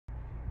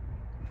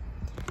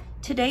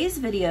Today's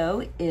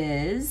video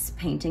is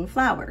painting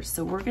flowers.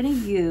 So we're gonna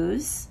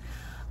use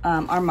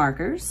our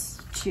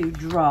markers to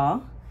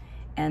draw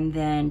and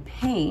then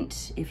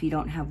paint. If you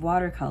don't have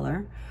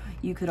watercolor,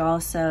 you could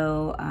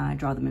also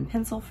draw them in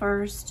pencil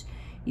first.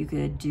 You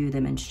could do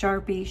them in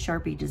Sharpie.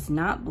 Sharpie does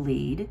not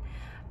bleed.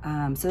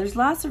 So there's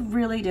lots of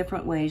really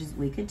different ways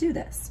we could do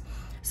this.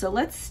 So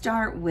let's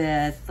start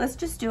with, let's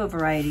just do a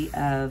variety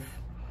of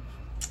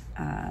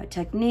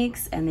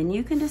techniques, and then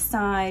you can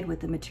decide with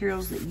the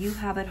materials that you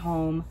have at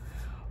home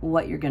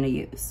what you're gonna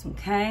use,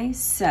 okay?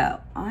 So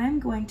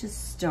I'm going to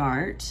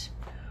start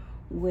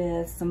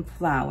with some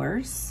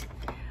flowers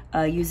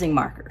using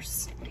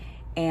markers.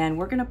 And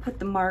we're gonna put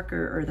the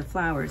marker or the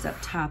flowers up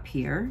top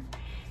here.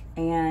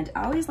 And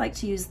I always like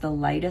to use the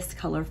lightest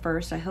color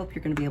first. I hope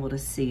you're gonna be able to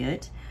see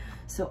it.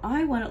 So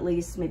I want at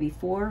least maybe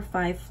 4 or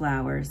 5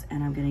 flowers,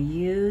 and I'm gonna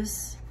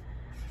use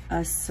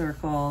a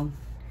circle.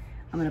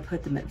 I'm gonna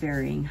put them at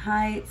varying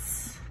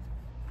heights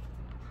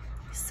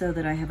so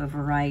that I have a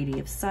variety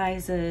of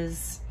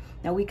sizes.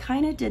 Now we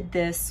kind of did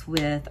this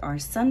with our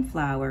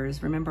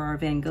sunflowers. Remember our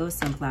Van Gogh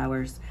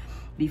sunflowers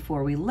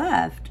before we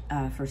left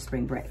for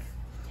spring break.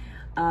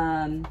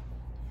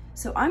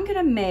 So I'm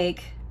gonna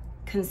make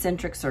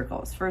concentric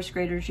circles. First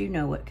graders, you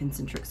know what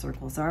concentric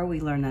circles are. We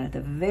learned that at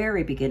the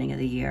very beginning of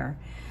the year.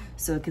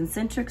 So a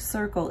concentric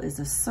circle is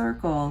a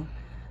circle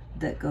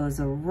that goes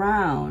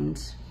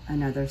around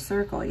another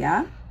circle,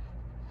 yeah?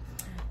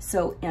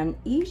 So in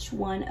each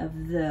one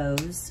of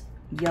those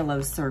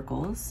yellow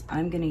circles,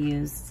 I'm gonna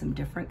use some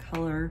different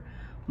color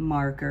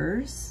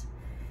markers,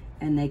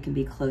 and they can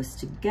be close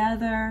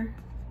together.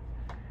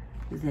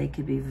 They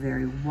could be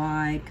very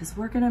wide, because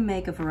we're gonna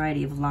make a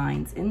variety of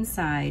lines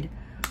inside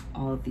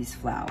all of these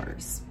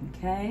flowers,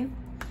 okay?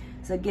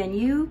 So again,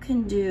 you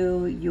can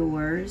do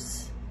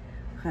yours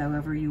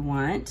however you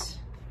want,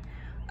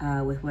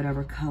 with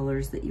whatever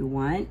colors that you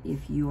want.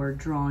 If you are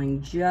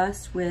drawing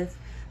just with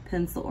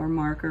pencil or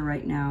marker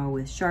right now, or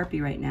with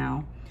Sharpie right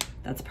now,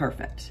 that's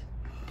perfect.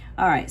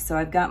 All right, so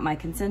I've got my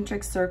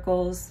concentric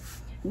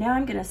circles. Now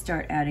I'm gonna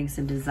start adding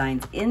some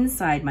designs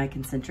inside my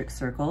concentric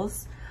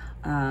circles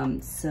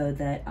so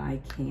that I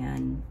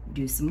can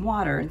do some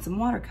water and some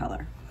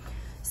watercolor.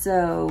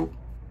 So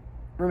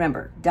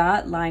remember,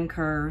 dot, line,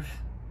 curve,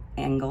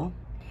 angle,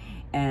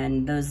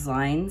 and those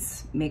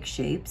lines make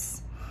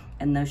shapes,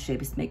 and those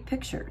shapes make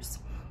pictures.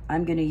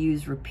 I'm gonna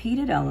use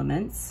repeated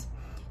elements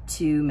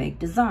to make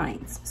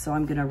designs. So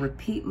I'm gonna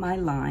repeat my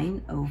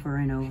line over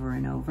and over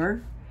and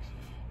over.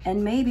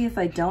 And maybe if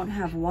I don't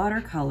have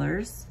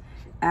watercolors,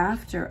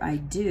 after I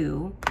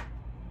do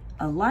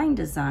a line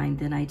design,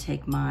 then I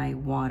take my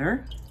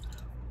water,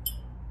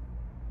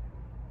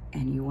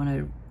 and you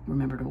wanna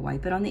remember to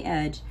wipe it on the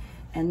edge,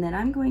 and then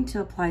I'm going to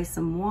apply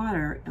some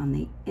water on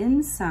the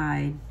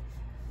inside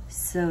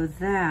so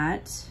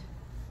that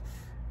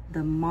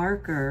the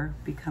marker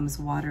becomes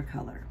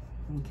watercolor,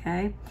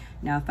 okay?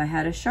 Now, if I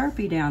had a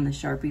Sharpie down, the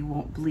Sharpie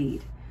won't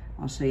bleed.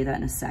 I'll show you that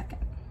in a second.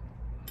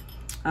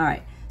 All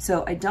right,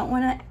 so I don't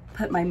wanna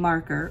put my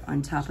marker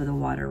on top of the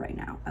water right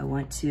now. I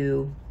want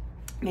to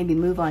maybe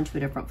move on to a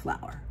different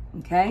flower,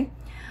 okay?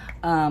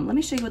 Let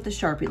me show you what the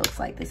Sharpie looks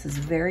like. This is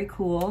very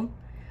cool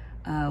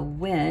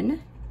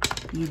when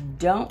you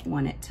don't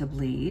want it to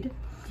bleed.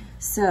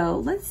 So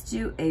let's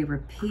do a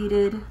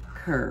repeated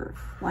curve,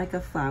 like a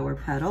flower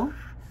petal.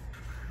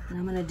 And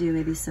I'm gonna do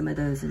maybe some of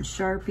those in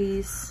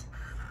Sharpies.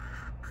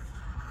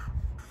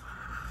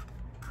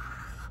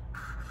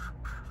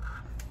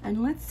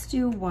 And let's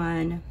do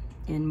one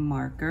in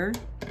marker.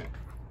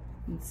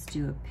 Let's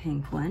do a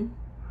pink one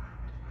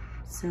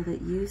so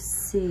that you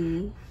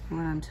see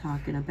what I'm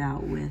talking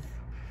about with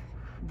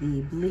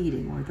the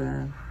bleeding, or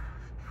the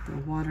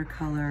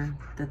watercolor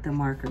that the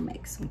marker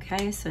makes,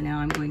 okay? So now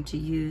I'm going to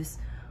use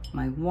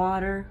my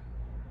water,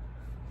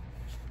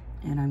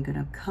 and I'm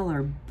gonna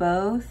color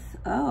both.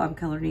 Oh, I'm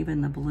coloring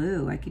even the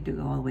blue. I could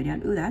go all the way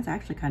down. Ooh, that's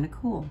actually kind of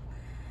cool.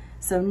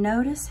 So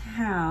notice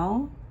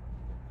how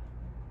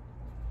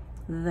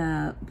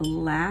the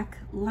black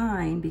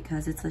line,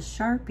 because it's a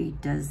Sharpie,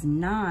 does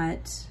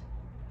not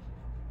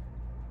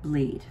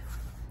bleed.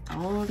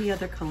 All the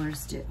other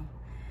colors do.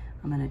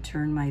 I'm gonna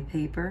turn my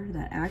paper.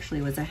 That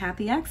actually was a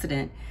happy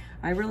accident.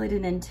 I really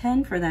didn't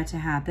intend for that to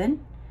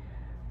happen,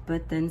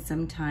 but then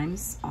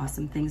sometimes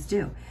awesome things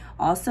do.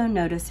 Also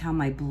notice how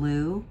my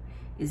blue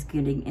is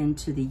getting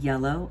into the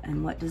yellow,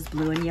 and what does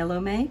blue and yellow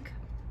make?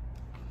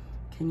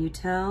 Can you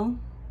tell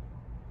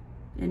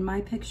in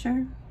my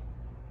picture?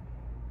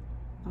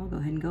 I'll go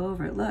ahead and go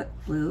over it. Look,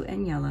 blue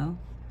and yellow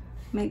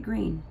make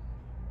green.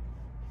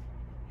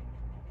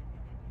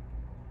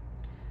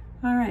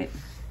 All right,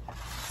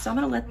 so I'm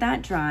gonna let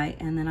that dry,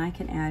 and then I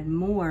can add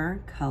more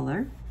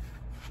color.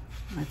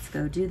 Let's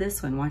go do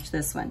this one, watch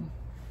this one.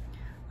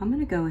 I'm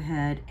gonna go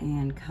ahead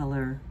and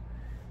color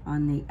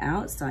on the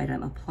outside.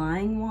 I'm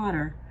applying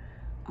water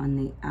on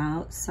the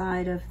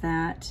outside of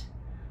that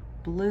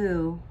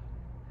blue,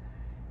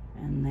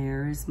 and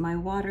there is my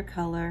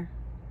watercolor.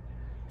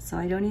 So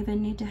I don't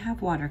even need to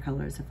have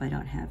watercolors if I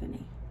don't have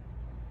any.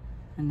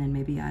 And then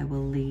maybe I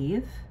will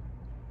leave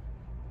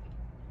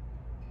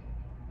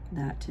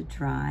that to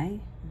dry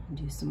and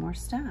do some more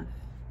stuff.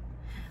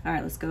 All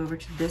right, let's go over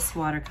to this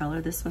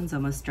watercolor. This one's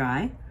almost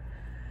dry.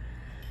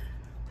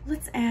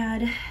 Let's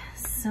add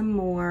some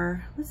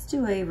more. Let's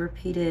do a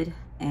repeated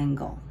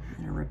angle.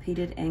 And a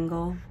repeated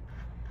angle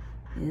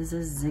is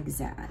a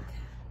zigzag.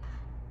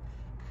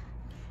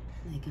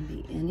 They can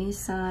be any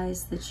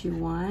size that you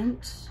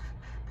want.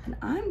 And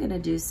I'm gonna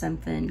do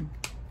something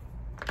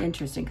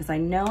interesting because I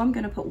know I'm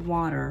gonna put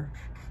water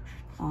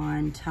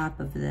on top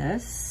of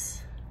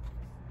this.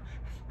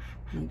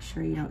 Make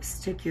sure you don't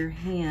stick your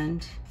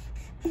hand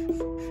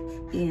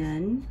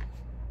in.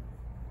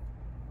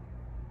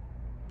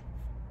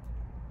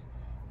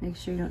 Make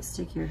sure you don't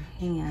stick your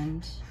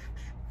hand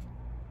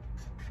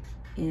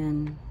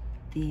in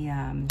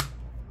the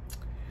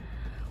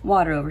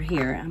water over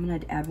here. I'm gonna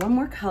add one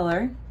more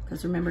color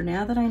because remember,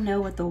 now that I know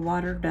what the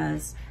water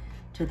does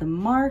to the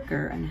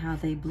marker and how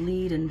they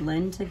bleed and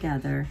blend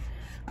together,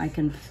 I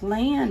can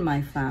plan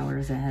my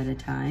flowers ahead of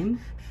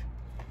time.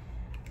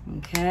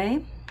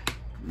 Okay,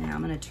 now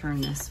I'm gonna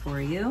turn this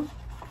for you.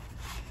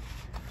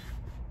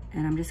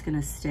 And I'm just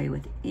gonna stay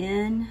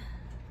within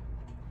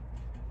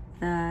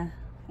the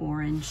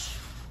orange.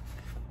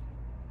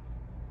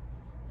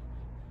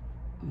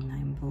 And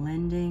I'm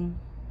blending,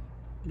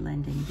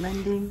 blending,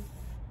 blending.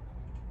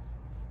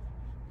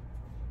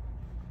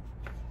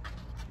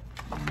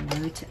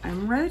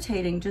 I'm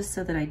rotating just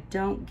so that I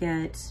don't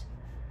get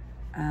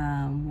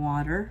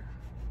water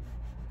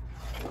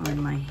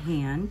on my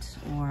hand,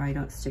 or I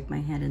don't stick my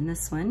hand in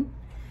this one.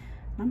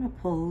 I'm gonna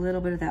pull a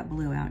little bit of that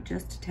blue out,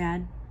 just a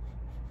tad.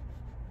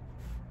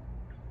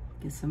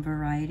 Get some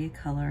variety of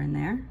color in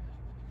there.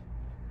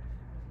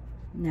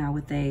 Now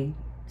with a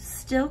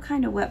still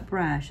kind of wet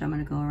brush, I'm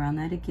gonna go around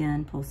that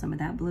again, pull some of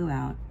that blue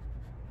out.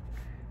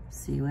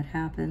 See what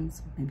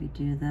happens. Maybe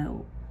do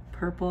the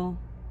purple.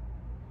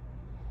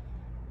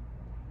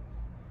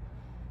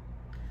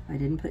 I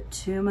didn't put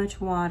too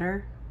much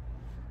water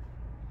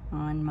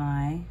on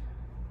my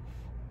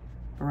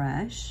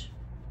brush.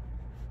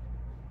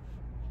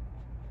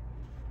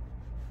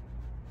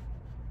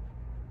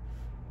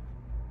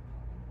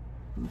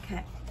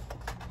 Okay.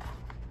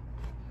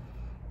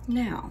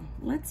 Now,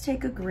 let's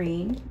take a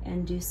green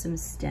and do some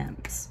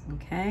stems,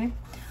 okay?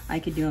 I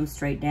could do them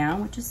straight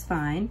down, which is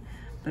fine,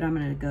 but I'm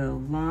gonna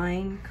go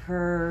line,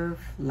 curve,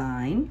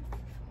 line.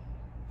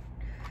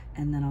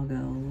 And then I'll go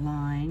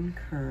line,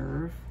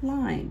 curve,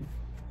 line.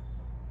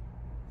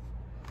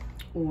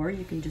 Or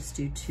you can just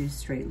do 2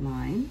 straight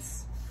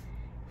lines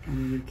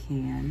and you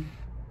can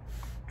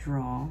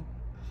draw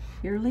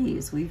your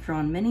leaves. We've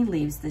drawn many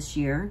leaves this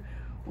year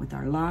with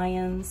our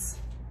lions.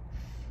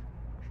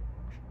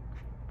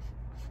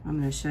 I'm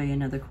gonna show you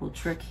another cool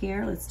trick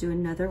here. Let's do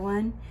another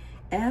one.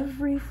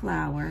 Every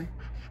flower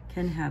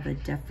can have a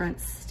different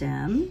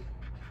stem.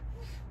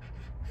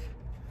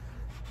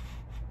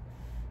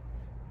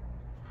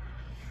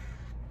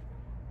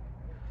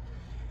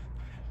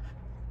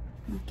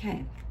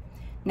 Okay,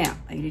 now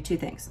I can do 2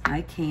 things.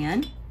 I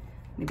can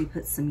maybe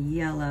put some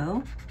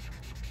yellow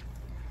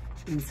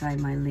inside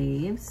my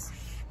leaves.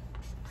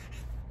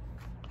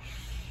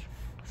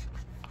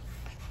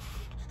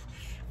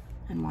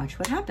 And watch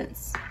what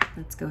happens.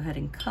 Let's go ahead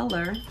and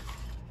color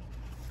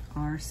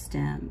our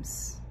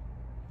stems.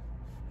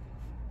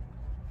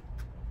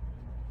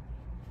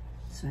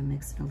 So I'm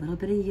mixing a little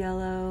bit of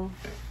yellow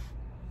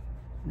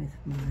with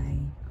my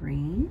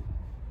green.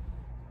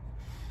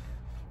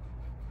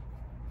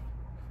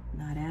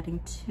 Not adding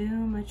too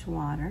much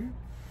water.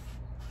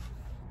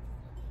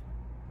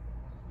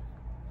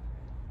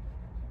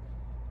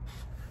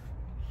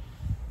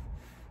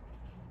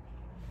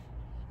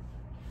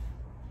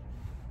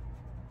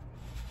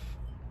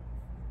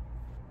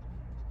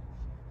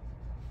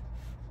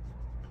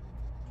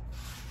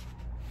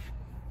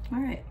 All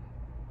right,